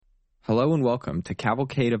Hello and welcome to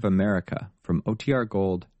Cavalcade of America from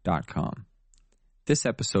OTRGold.com. This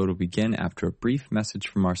episode will begin after a brief message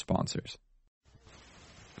from our sponsors.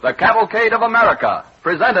 The Cavalcade of America,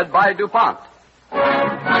 presented by DuPont.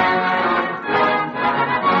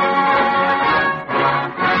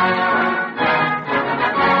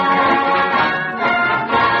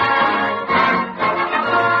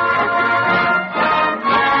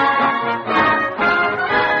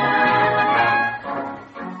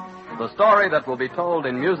 The story that will be told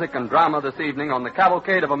in music and drama this evening on the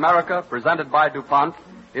Cavalcade of America, presented by DuPont,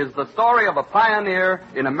 is the story of a pioneer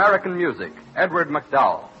in American music, Edward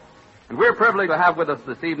MacDowell. And we're privileged to have with us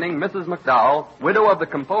this evening Mrs. MacDowell, widow of the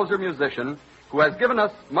composer-musician, who has given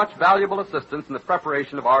us much valuable assistance in the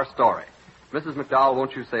preparation of our story. Mrs. MacDowell,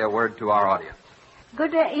 won't you say a word to our audience?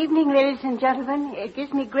 Good evening, ladies and gentlemen. It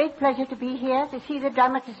gives me great pleasure to be here to see the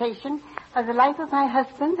dramatization of the life of my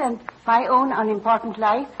husband and my own unimportant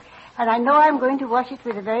life. And I know I'm going to watch it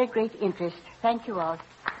with a very great interest. Thank you all.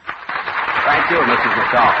 Thank you, Mrs.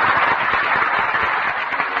 MacDowell.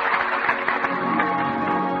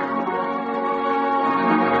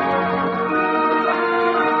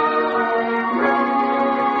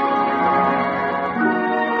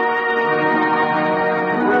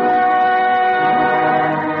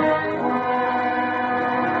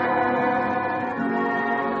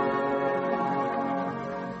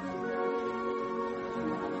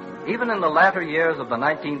 Even in the latter years of the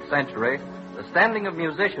 19th century, the standing of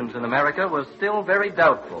musicians in America was still very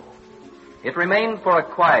doubtful. It remained for a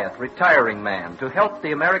quiet, retiring man to help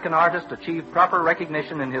the American artist achieve proper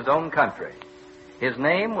recognition in his own country. His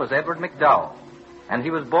name was Edward MacDowell, and he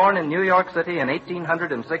was born in New York City in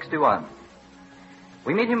 1861.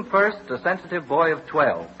 We meet him first, a sensitive boy of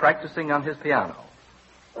 12, practicing on his piano.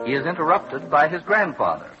 He is interrupted by his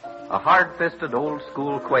grandfather, a hard-fisted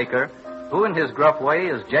old-school Quaker, who in his gruff way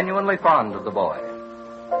is genuinely fond of the boy.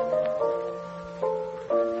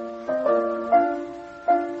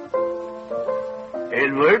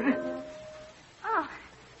 Edward? Oh,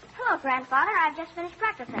 hello, Grandfather. I've just finished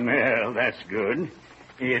practicing. Well, that's good.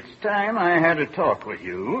 It's time I had a talk with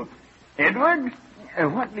you. Edward,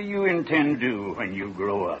 what do you intend to do when you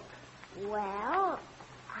grow up? Well,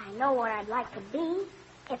 I know what I'd like to be,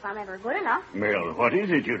 if I'm ever good enough. Well, what is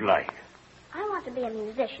it you'd like? I want to be a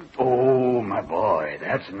musician. Oh, my boy,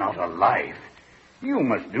 that's not a life. You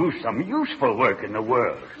must do some useful work in the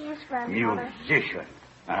world. Yes, Grandfather. Musician.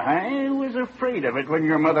 I was afraid of it when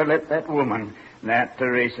your mother let that woman, that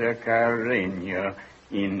Teresa Carreño,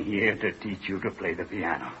 in here to teach you to play the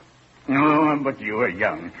piano. Oh, but you are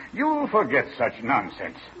young. You'll forget such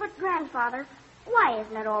nonsense. But, Grandfather, why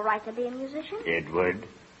isn't it all right to be a musician? Edward,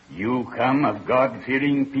 you come of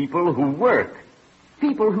God-fearing people who work.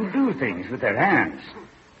 People who do things with their hands.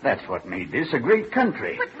 That's what made this a great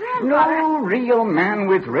country. But, Grandfather... No real man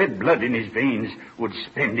with red blood in his veins would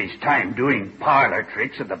spend his time doing parlor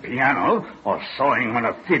tricks at the piano or sawing on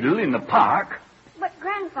a fiddle in the park. But,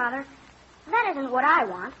 Grandfather, that isn't what I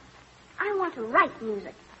want. I want to write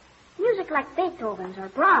music. Music like Beethoven's or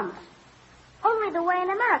Brahms. Only the way an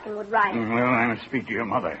American would write it. Well, I must speak to your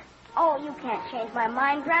mother. Oh, you can't change my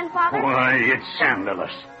mind, Grandfather. Why, it's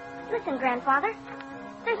scandalous. Listen, Grandfather.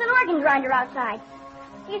 There's an organ grinder outside.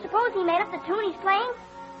 Do you suppose he made up the tune he's playing?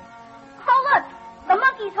 Oh, look! The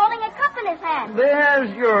monkey's holding a cup in his hand.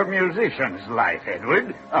 There's your musician's life,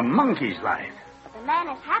 Edward. A monkey's life. But the man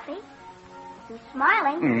is happy. He's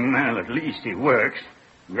smiling. Well, at least he works,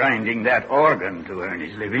 grinding that organ to earn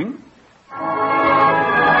his living.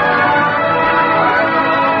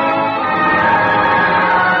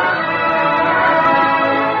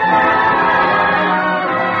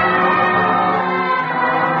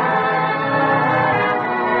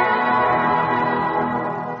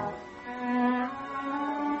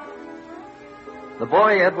 The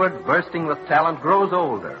boy Edward, bursting with talent, grows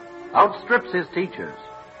older, outstrips his teachers,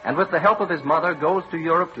 and with the help of his mother goes to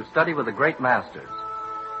Europe to study with the great masters.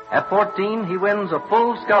 At 14, he wins a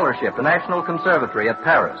full scholarship to National Conservatory at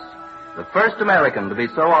Paris, the first American to be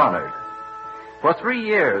so honored. For 3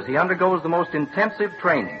 years, he undergoes the most intensive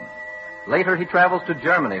training. Later, he travels to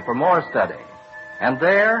Germany for more study. And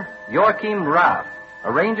there, Joachim Raff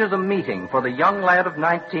arranges a meeting for the young lad of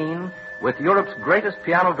 19 with Europe's greatest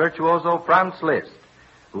piano virtuoso, Franz Liszt,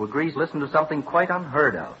 who agrees to listen to something quite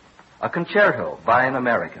unheard of, a concerto by an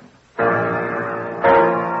American.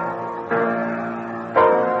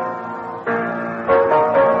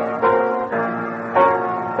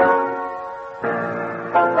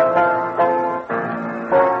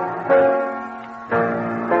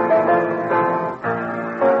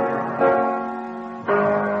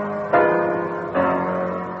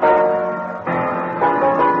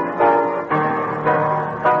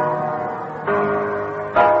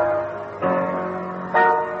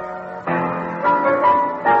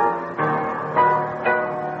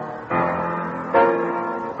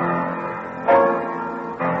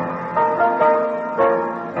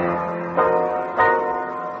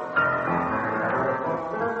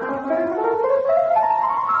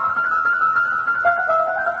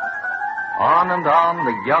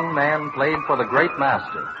 the young man played for the great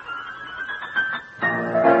master.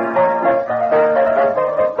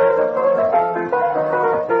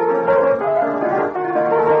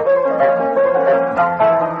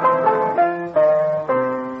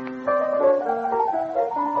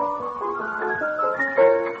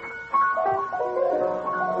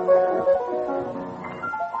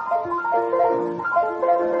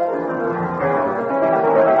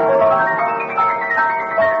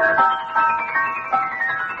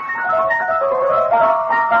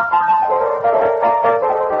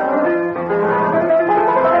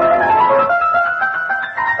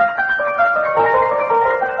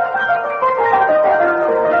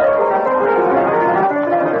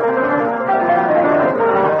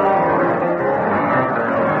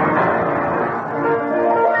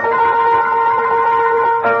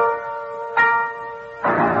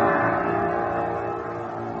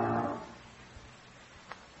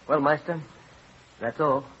 Well, Meister, that's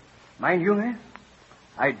all. Mein Junge,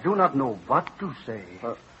 I do not know what to say.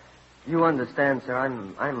 You understand, sir,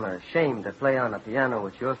 I'm ashamed to play on a piano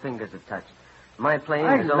which your fingers have touched. My playing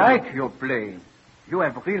I is like your playing. You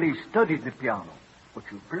have really studied the piano, but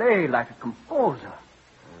you play like a composer.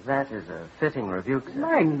 That is a fitting rebuke,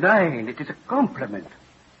 sir. Nein, it is a compliment.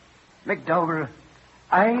 MacDowell,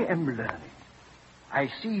 I am learning.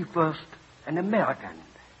 I see first an American,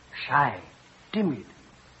 shy, timid.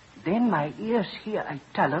 Then my ears hear a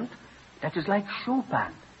talent that is like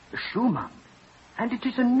Chopin, Schumann, and it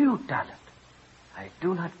is a new talent. I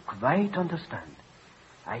do not quite understand.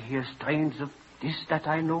 I hear strains of this that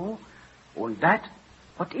I know, and that,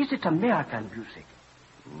 but is it American music?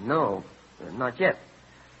 No, not yet.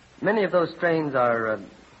 Many of those strains are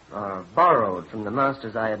borrowed from the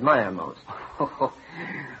masters I admire most.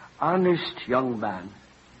 Honest young man.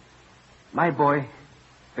 My boy,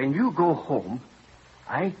 when you go home,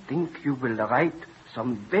 I think you will write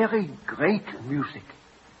some very great music.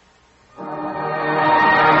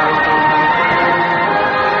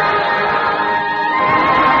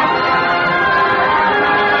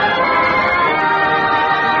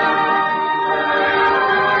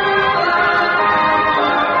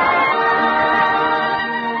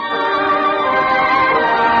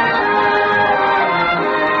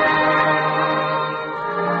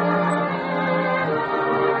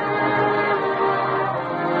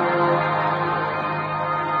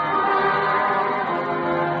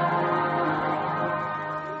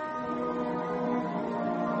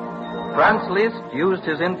 Franz Liszt used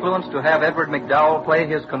his influence to have Edward MacDowell play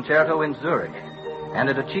his concerto in Zurich, and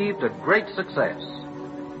it achieved a great success.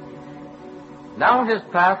 Now his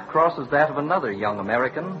path crosses that of another young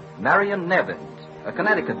American, Marion Nevins, a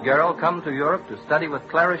Connecticut girl come to Europe to study with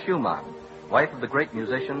Clara Schumann, wife of the great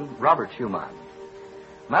musician Robert Schumann.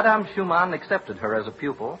 Madame Schumann accepted her as a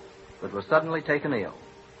pupil, but was suddenly taken ill.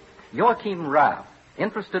 Joachim Raff,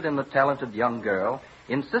 interested in the talented young girl,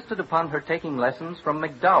 insisted upon her taking lessons from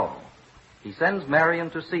MacDowell. He sends Marion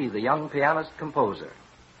to see the young pianist-composer.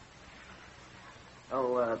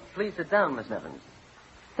 Please sit down, Miss Nevins.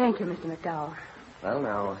 Thank you, Mr. MacDowell. Well,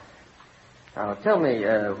 now tell me,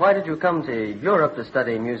 why did you come to Europe to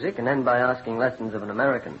study music and end by asking lessons of an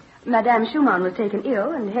American? Madame Schumann was taken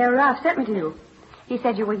ill, and Herr Raff sent me to you. He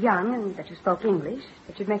said you were young and that you spoke English,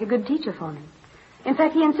 that you'd make a good teacher for me. In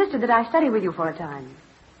fact, he insisted that I study with you for a time.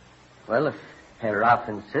 Well, if Herr Raff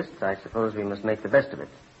insists, I suppose we must make the best of it.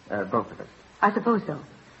 Both of us. I suppose so.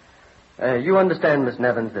 You understand, Miss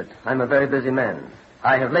Nevins, that I'm a very busy man.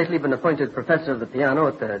 I have lately been appointed professor of the piano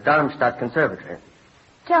at the Darmstadt Conservatory.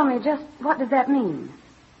 Tell me, just what does that mean?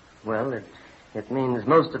 Well, it means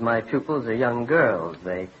most of my pupils are young girls.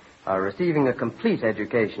 They are receiving a complete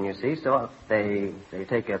education, you see, so they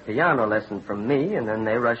take a piano lesson from me, and then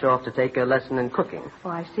they rush off to take a lesson in cooking.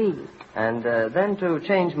 Oh, I see. And then to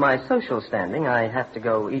change my social standing, I have to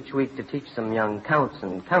go each week to teach some young counts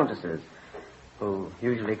and countesses who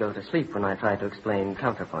usually go to sleep when I try to explain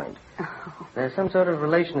counterpoint. Oh. There's some sort of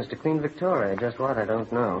relations to Queen Victoria, just what, I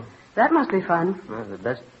don't know. That must be fun. Well, the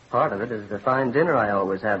best part of it is the fine dinner I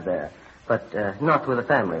always have there, but not with the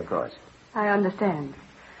family, of course. I understand.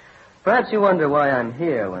 Perhaps you wonder why I'm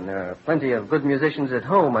here when there are plenty of good musicians at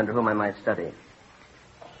home under whom I might study.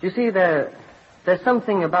 You see, there's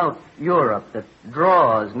something about Europe that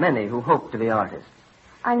draws many who hope to be artists.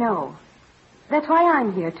 I know. That's why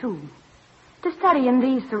I'm here, too. To study in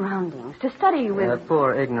these surroundings. To study with... A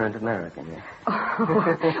poor, ignorant American, yes.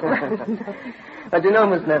 Oh. But you know,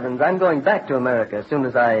 Miss Nevins, I'm going back to America as soon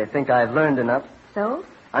as I think I've learned enough. So?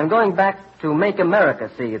 I'm going back to make America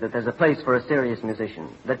see that there's a place for a serious musician.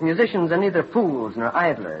 That musicians are neither fools nor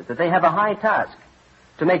idlers. That they have a high task.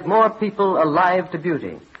 To make more people alive to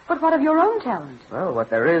beauty. But what of your own talent? Well, what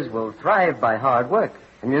there is will thrive by hard work.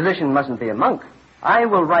 A musician mustn't be a monk. I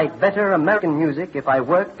will write better American music if I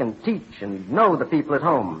work and teach and know the people at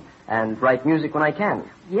home and write music when I can.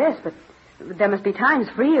 Yes, but there must be times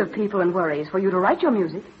free of people and worries for you to write your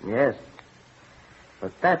music. Yes.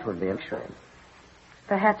 But that would be a shame.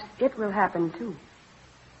 Perhaps it will happen, too.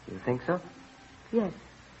 You think so? Yes.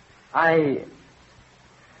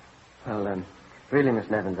 Really, Miss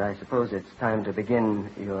Nevins, I suppose it's time to begin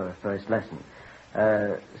your first lesson.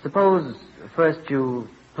 Suppose first you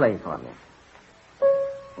play for me.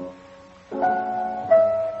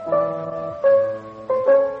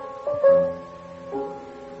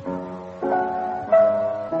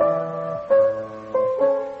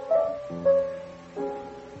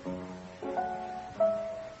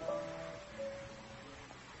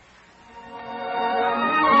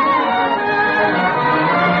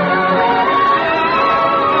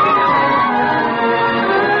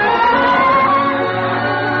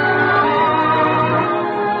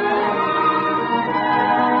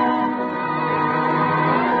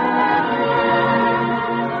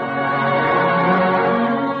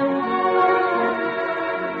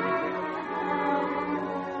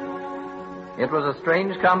 It was a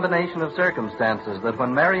strange combination of circumstances that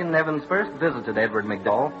when Marion Nevins first visited Edward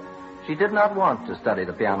MacDowell, she did not want to study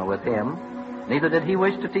the piano with him, neither did he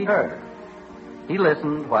wish to teach her. He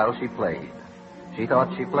listened while she played. She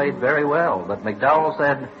thought she played very well, but MacDowell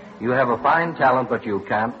said, "You have a fine talent, but you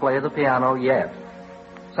can't play the piano yet.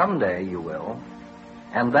 Someday you will."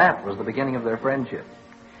 And that was the beginning of their friendship.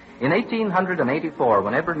 In 1884,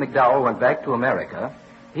 when Edward MacDowell went back to America,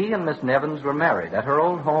 he and Miss Nevins were married at her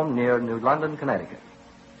old home near New London, Connecticut.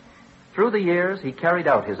 Through the years, he carried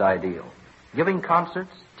out his ideal, giving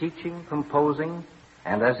concerts, teaching, composing,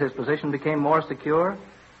 and as his position became more secure,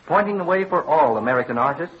 pointing the way for all American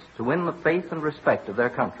artists to win the faith and respect of their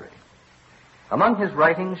country. Among his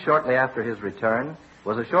writings shortly after his return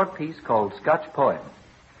was a short piece called Scotch Poem,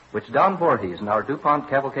 which Don Voorhees and our DuPont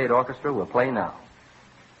Cavalcade Orchestra will play now.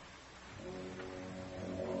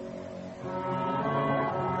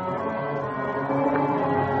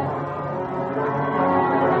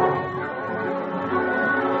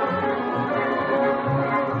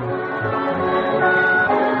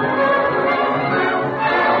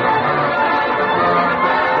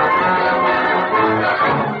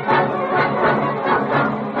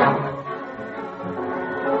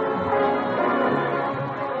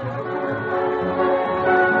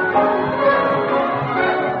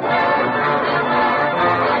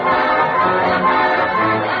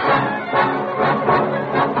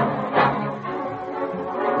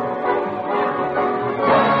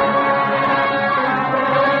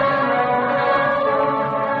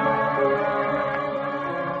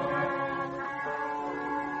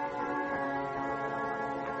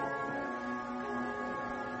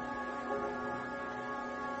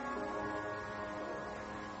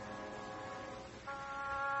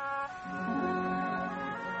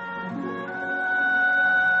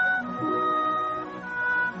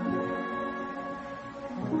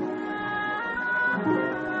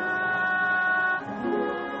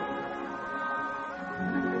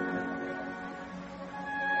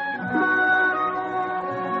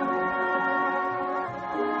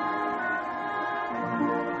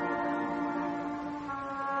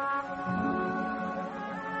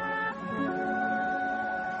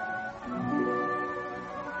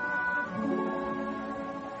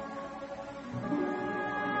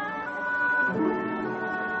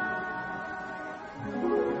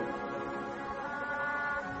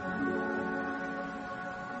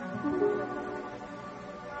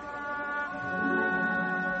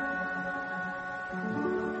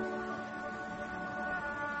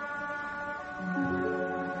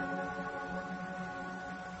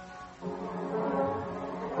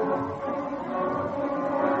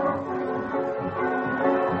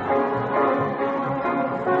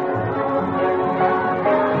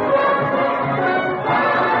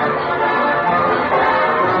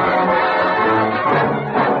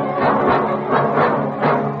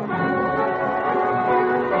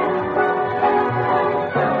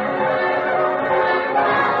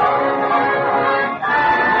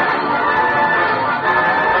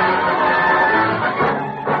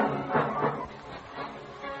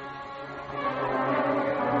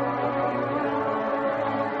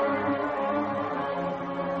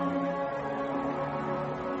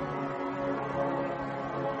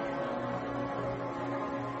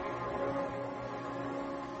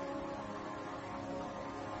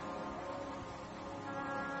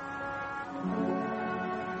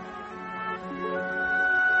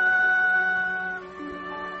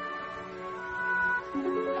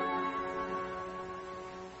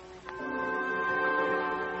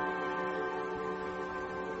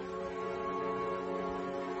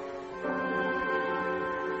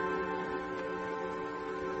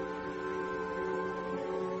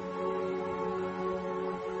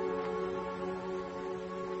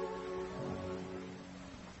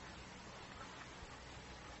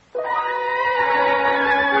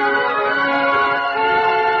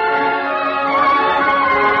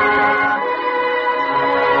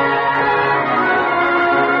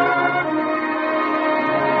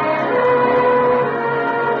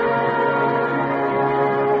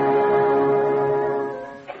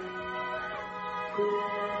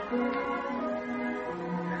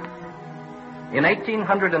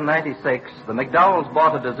 1896, the MacDowells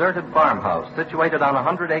bought a deserted farmhouse situated on a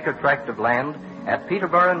 100-acre tract of land at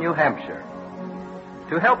Peterborough, New Hampshire.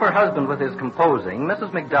 To help her husband with his composing,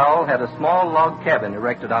 Mrs. MacDowell had a small log cabin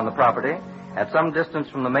erected on the property at some distance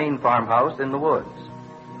from the main farmhouse in the woods.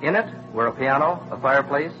 In it were a piano, a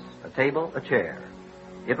fireplace, a table, a chair.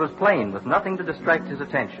 It was plain, with nothing to distract his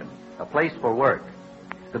attention, a place for work.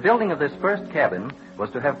 The building of this first cabin was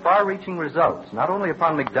to have far-reaching results, not only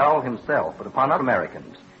upon MacDowell himself, but upon other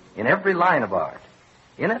Americans, in every line of art.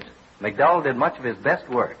 In it, MacDowell did much of his best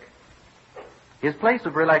work. His place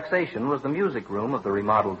of relaxation was the music room of the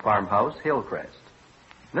remodeled farmhouse, Hillcrest.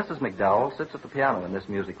 Mrs. MacDowell sits at the piano in this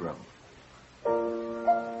music room.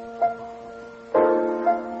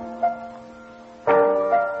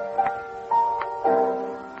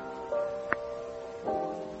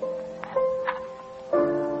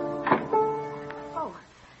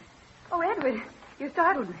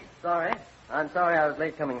 Sorry. I'm sorry I was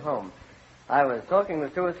late coming home. I was talking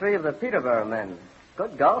with 2 or 3 of the Peterborough men.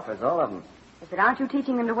 Good golfers, all of them. I said, aren't you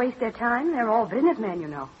teaching them to waste their time? They're all businessmen, you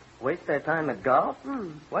know. Waste their time at golf?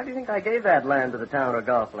 Why do you think I gave that land to the town of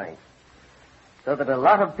golf links? So that a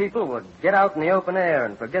lot of people would get out in the open air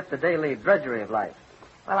and forget the daily drudgery of life.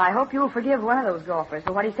 Well, I hope you'll forgive one of those golfers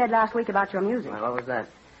for what he said last week about your music. Well, what was that?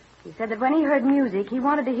 He said that when he heard music, he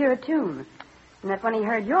wanted to hear a tune. And that when he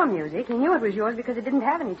heard your music, he knew it was yours because it didn't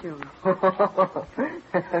have any tune.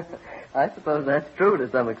 I suppose that's true to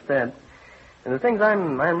some extent. And the things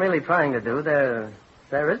I'm really trying to do, there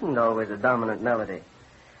isn't always a dominant melody.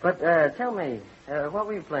 But tell me, what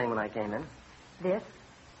were you playing when I came in? This.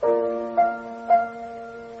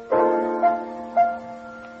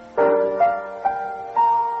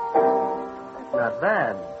 That's not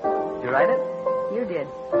bad. Did you write it? You did.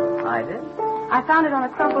 I did? I found it on a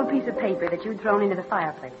crumpled piece of paper that you'd thrown into the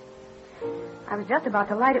fireplace. I was just about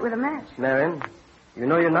to light it with a match. Marion, you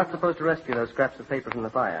know you're not supposed to rescue those scraps of paper from the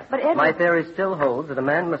fire. But Edward... My theory still holds that a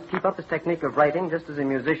man must keep up his technique of writing just as a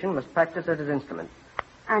musician must practice at his instrument.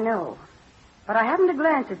 I know. But I happened to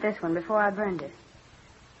glance at this one before I burned it.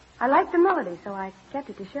 I liked the melody, so I kept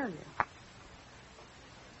it to show you.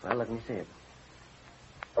 Well, let me see it.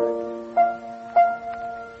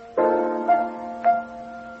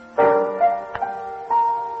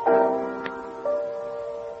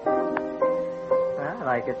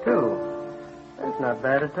 I like it, too. That's not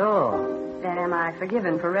bad at all. Then am I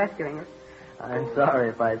forgiven for rescuing it? I'm sorry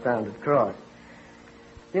if I sounded cross.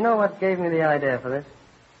 You know what gave me the idea for this?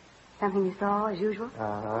 Something you saw, as usual?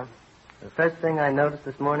 Uh-huh. The first thing I noticed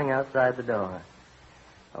this morning outside the door.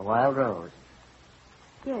 A wild rose.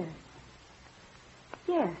 Yes.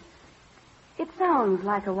 Yes. It sounds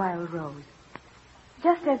like a wild rose.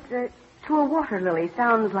 Just as to a water lily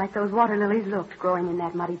sounds like those water lilies looked growing in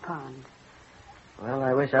that muddy pond. Well,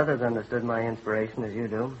 I wish others understood my inspiration as you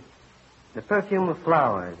do. The perfume of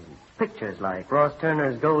flowers, pictures like Ross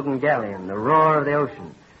Turner's Golden Galleon, the roar of the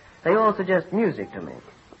ocean. They all suggest music to me.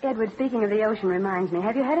 Edward, speaking of the ocean reminds me,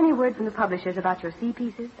 have you had any word from the publishers about your sea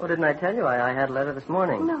pieces? Oh, didn't I tell you? I had a letter this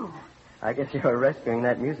morning. No. I guess your rescuing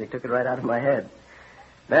that music took it right out of my head.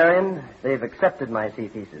 Marion, they've accepted my sea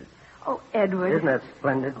pieces. Oh, Edward. Isn't that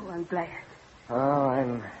splendid? Oh, I'm glad.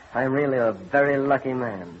 Oh, I'm really a very lucky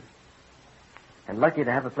man. And lucky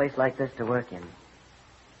to have a place like this to work in.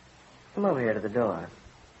 Come over here to the door.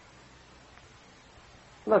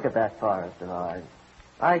 Look at that forest of ours.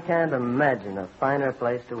 I can't imagine a finer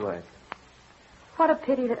place to work. What a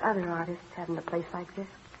pity that other artists haven't a place like this.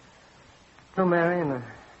 No, Marion,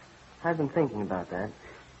 I've been thinking about that.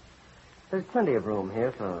 There's plenty of room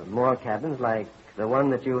here for more cabins like the one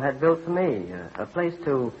that you had built for me. A place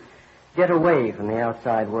to get away from the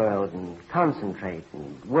outside world and concentrate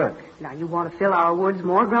and work. Now, you want to fill our woods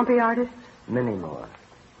more, grumpy artists? Many more.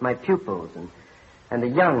 My pupils and the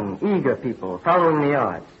young, eager people following the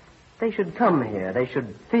arts. They should come here. They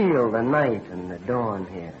should feel the night and the dawn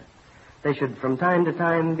here. They should, from time to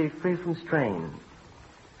time, be free from strain.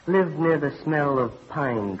 Live near the smell of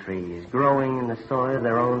pine trees growing in the soil of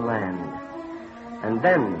their own land. And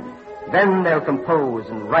then they'll compose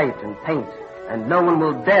and write and paint, and no one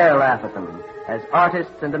will dare laugh at them as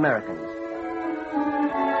artists and Americans.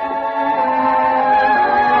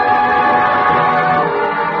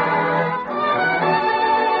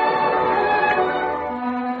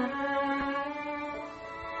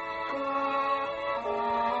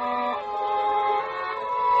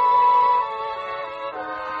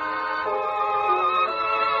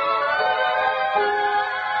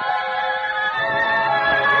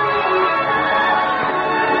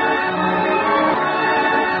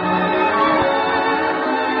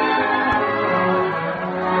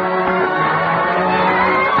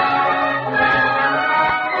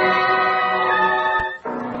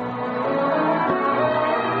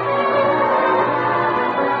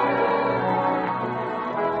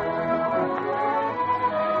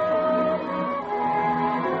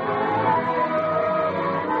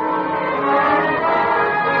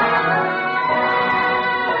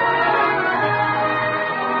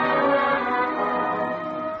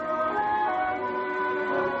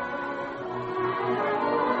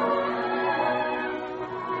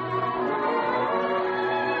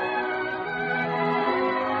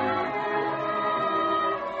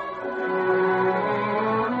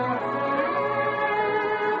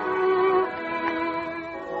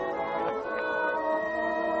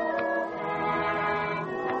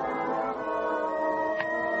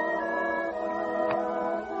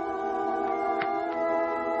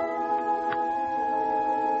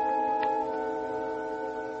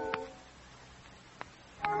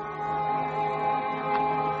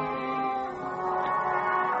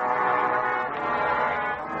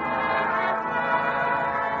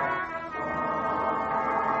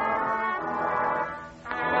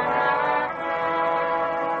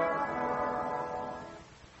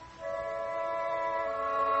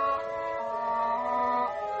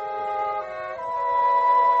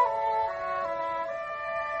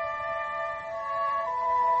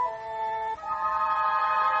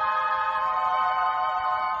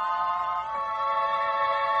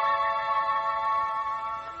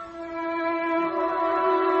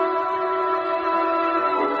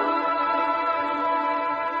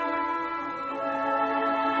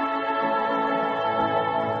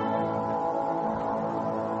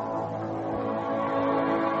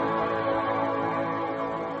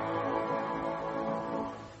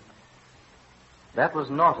 That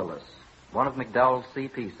was Nautilus, one of MacDowell's sea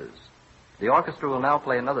pieces. The orchestra will now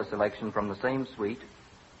play another selection from the same suite,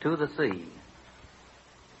 To the Sea.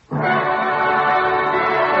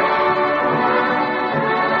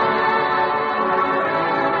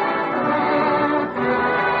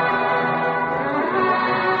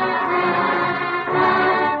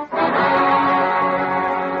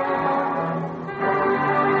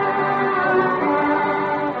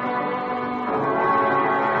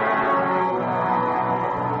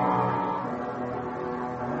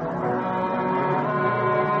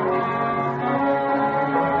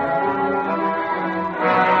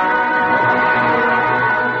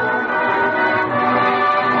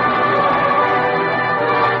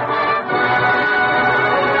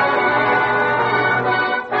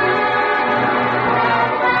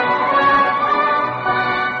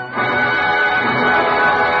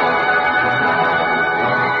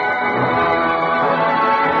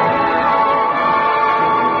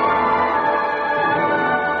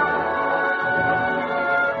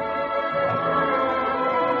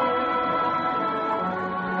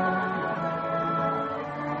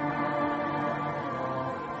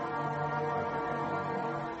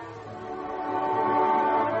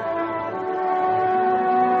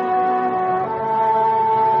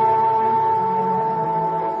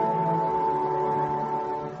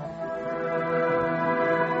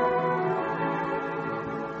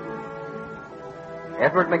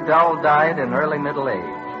 Edward MacDowell died in early middle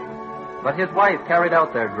age, but his wife carried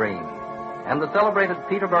out their dream, and the celebrated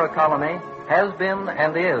Peterborough colony has been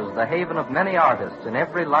and is the haven of many artists in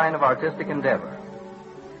every line of artistic endeavor.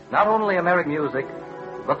 Not only American music,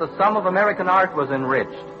 but the sum of American art was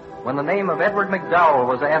enriched when the name of Edward MacDowell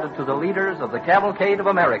was added to the leaders of the Cavalcade of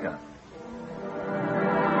America.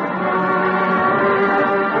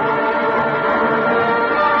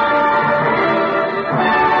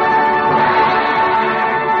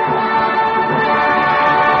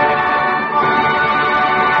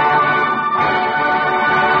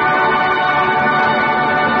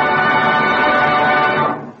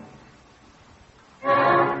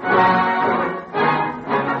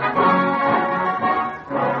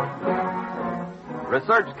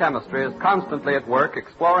 Research chemistry is constantly at work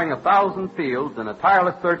exploring 1,000 fields in a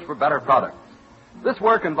tireless search for better products. This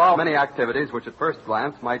work involves many activities which at first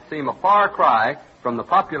glance might seem a far cry from the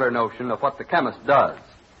popular notion of what the chemist does.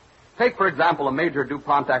 Take, for example, a major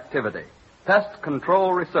DuPont activity, pest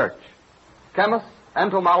control research. Chemists,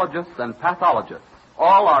 entomologists, and pathologists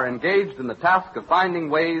all are engaged in the task of finding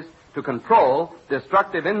ways to control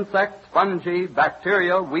destructive insects, fungi,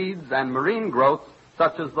 bacteria, weeds, and marine growths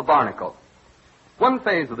such as the barnacle. One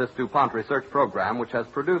phase of this DuPont research program, which has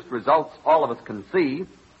produced results all of us can see,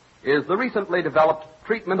 is the recently developed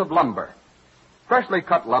treatment of lumber. Freshly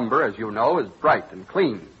cut lumber, as you know, is bright and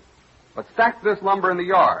clean. But stack this lumber in the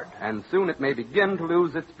yard, and soon it may begin to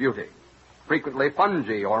lose its beauty. Frequently,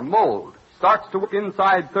 fungi or mold starts to work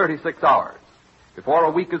inside 36 hours. Before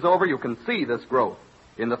a week is over, you can see this growth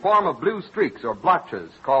in the form of blue streaks or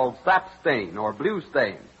blotches called sap stain or blue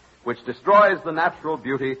stain, which destroys the natural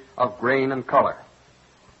beauty of grain and color.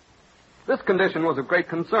 This condition was of great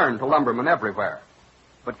concern to lumbermen everywhere.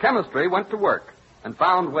 But chemistry went to work and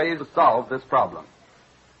found ways to solve this problem.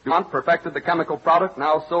 DuPont perfected the chemical product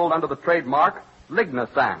now sold under the trademark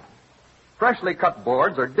Lignosand. Freshly cut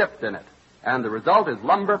boards are dipped in it, and the result is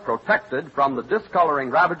lumber protected from the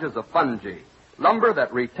discoloring ravages of fungi, lumber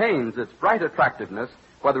that retains its bright attractiveness,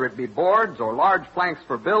 whether it be boards or large planks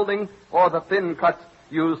for building or the thin cuts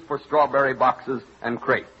used for strawberry boxes and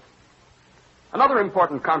crates. Another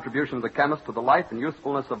important contribution of the chemist to the life and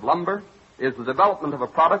usefulness of lumber is the development of a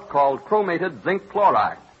product called chromated zinc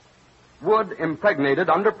chloride. Wood impregnated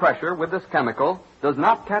under pressure with this chemical does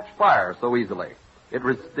not catch fire so easily. It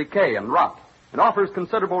resists decay and rot and offers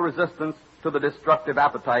considerable resistance to the destructive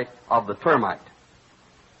appetite of the termite.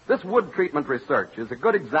 This wood treatment research is a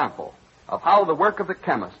good example of how the work of the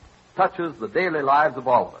chemist touches the daily lives of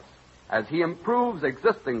all of us as he improves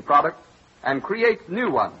existing products and creates new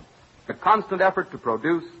ones. A constant effort to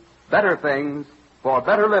produce better things for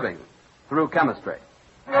better living through chemistry.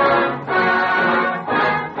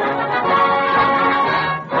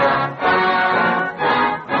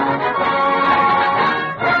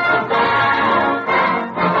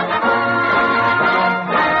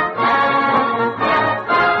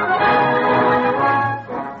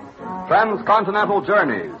 Transcontinental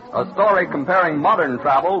Journeys, a story comparing modern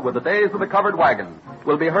travel with the days of the covered wagon,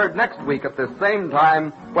 will be heard next week at this same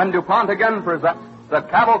time when DuPont again presents the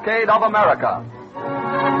Cavalcade of America.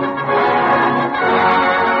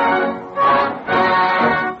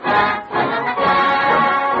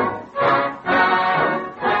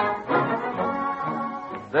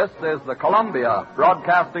 This is the Columbia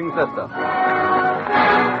Broadcasting System.